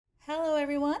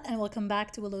everyone, and welcome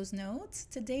back to Willow's Notes.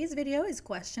 Today's video is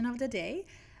question of the day,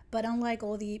 but unlike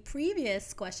all the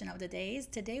previous question of the days,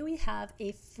 today we have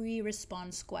a free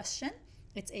response question.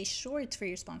 It's a short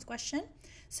free response question.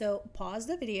 So pause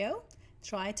the video,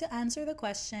 try to answer the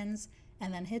questions,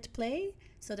 and then hit play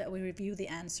so that we review the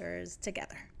answers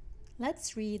together.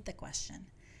 Let's read the question.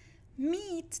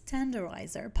 Meat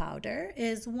tenderizer powder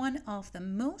is one of the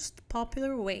most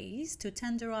popular ways to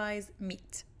tenderize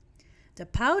meat. The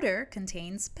powder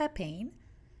contains papain,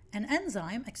 an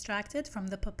enzyme extracted from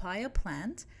the papaya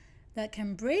plant that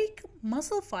can break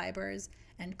muscle fibers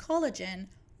and collagen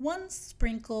once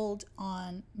sprinkled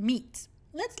on meat.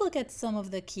 Let's look at some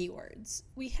of the keywords.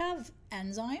 We have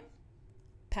enzyme.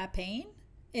 Papain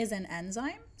is an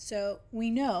enzyme, so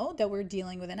we know that we're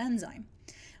dealing with an enzyme.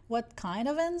 What kind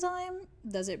of enzyme?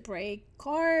 Does it break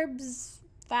carbs,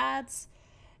 fats?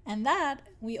 And that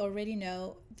we already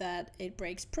know that it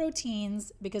breaks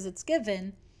proteins because it's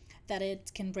given that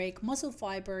it can break muscle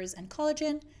fibers and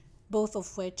collagen, both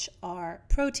of which are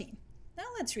protein. Now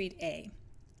let's read A.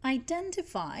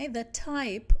 Identify the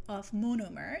type of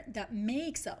monomer that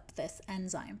makes up this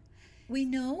enzyme. We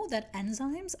know that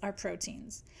enzymes are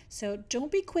proteins, so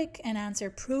don't be quick and answer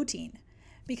protein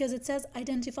because it says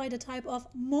identify the type of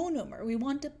monomer. We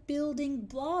want the building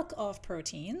block of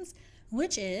proteins,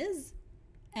 which is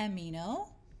amino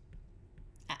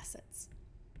acids.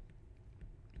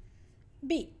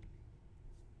 B.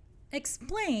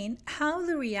 Explain how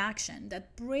the reaction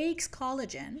that breaks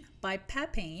collagen by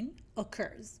papain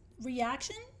occurs.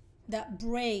 Reaction that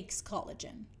breaks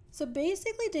collagen. So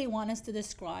basically they want us to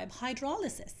describe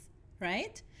hydrolysis,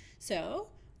 right? So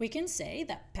we can say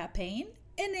that papain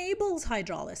enables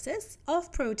hydrolysis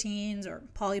of proteins or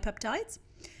polypeptides.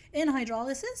 In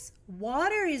hydrolysis,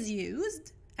 water is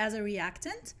used as a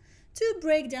reactant to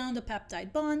break down the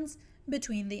peptide bonds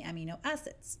between the amino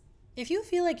acids. If you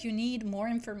feel like you need more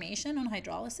information on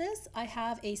hydrolysis, I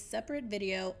have a separate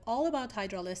video all about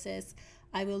hydrolysis.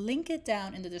 I will link it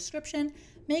down in the description.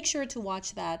 Make sure to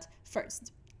watch that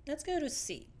first. Let's go to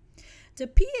C. The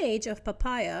pH of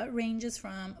papaya ranges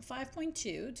from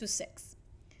 5.2 to 6.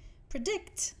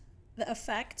 Predict the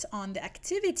effect on the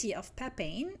activity of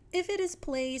papain if it is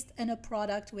placed in a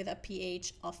product with a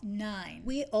pH of 9.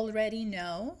 We already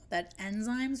know that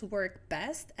enzymes work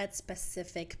best at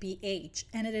specific pH,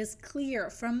 and it is clear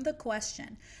from the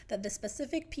question that the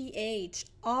specific pH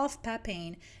of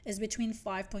papain is between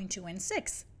 5.2 and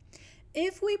 6.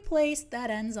 If we place that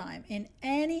enzyme in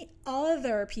any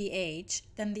other pH,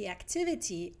 then the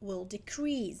activity will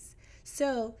decrease.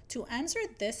 So to answer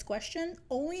this question,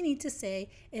 all we need to say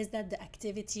is that the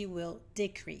activity will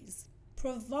decrease.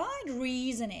 Provide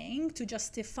reasoning to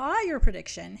justify your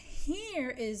prediction.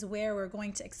 Here is where we're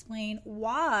going to explain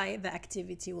why the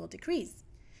activity will decrease.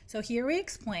 So here we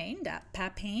explain that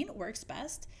papain works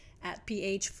best at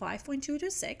pH 5.2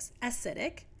 to 6,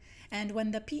 acidic, and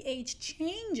when the pH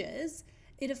changes,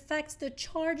 it affects the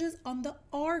charges on the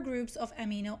R groups of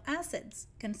amino acids.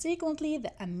 Consequently,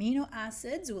 the amino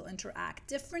acids will interact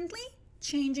differently,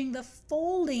 changing the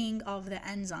folding of the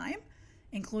enzyme,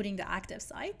 including the active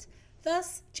site,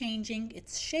 thus changing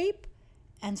its shape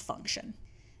and function.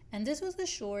 And this was the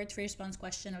short free response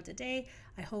question of the day.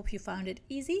 I hope you found it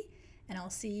easy, and I'll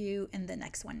see you in the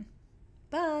next one.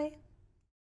 Bye!